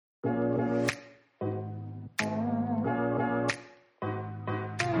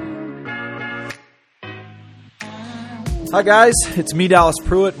Hi guys, it's me, Dallas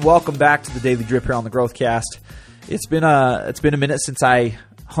Pruitt. Welcome back to the Daily Drip here on the Growthcast. It's been a minute since I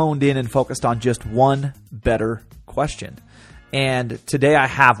honed in and focused on just one better question. And today I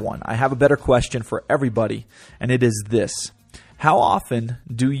have one. I have a better question for everybody, and it is this. How often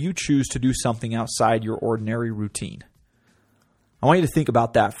do you choose to do something outside your ordinary routine? I want you to think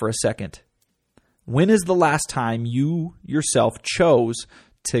about that for a second. When is the last time you yourself chose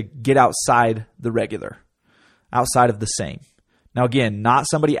to get outside the regular, outside of the same? Now again, not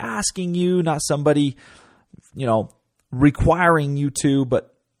somebody asking you, not somebody, requiring you to,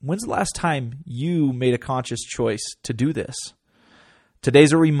 but when's the last time you made a conscious choice to do this?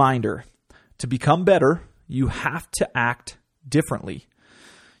 Today's a reminder. To become better, you have to act differently.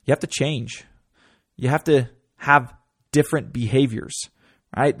 You have to change. You have to have different behaviors,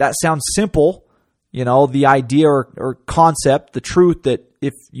 right? That sounds simple, the idea or concept, the truth that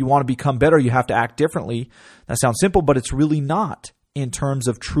if you want to become better, you have to act differently. That sounds simple, but it's really not in terms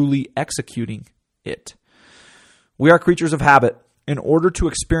of truly executing it. We are creatures of habit. In order to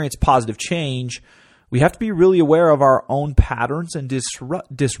experience positive change, we have to be really aware of our own patterns and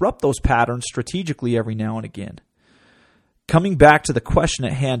disrupt those patterns strategically every now and again. Coming back to the question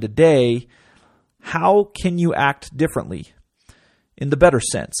at hand today, how can you act differently in the better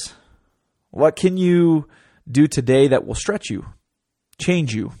sense? What can you do today that will stretch you,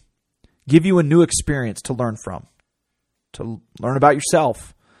 change you, give you a new experience to learn from, to learn about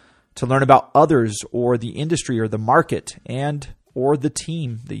yourself, to learn about others or the industry or the market and or the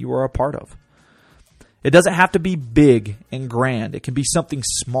team that you are a part of? It doesn't have to be big and grand. It can be something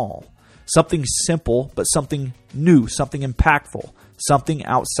small, something simple, but something new, something impactful, something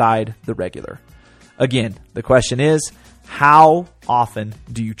outside the regular. Again, the question is, how often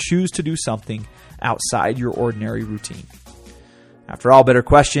do you choose to do something outside your ordinary routine? After all, better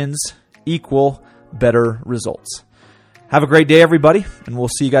questions equal better results. Have a great day, everybody, and we'll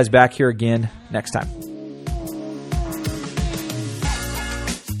see you guys back here again next time.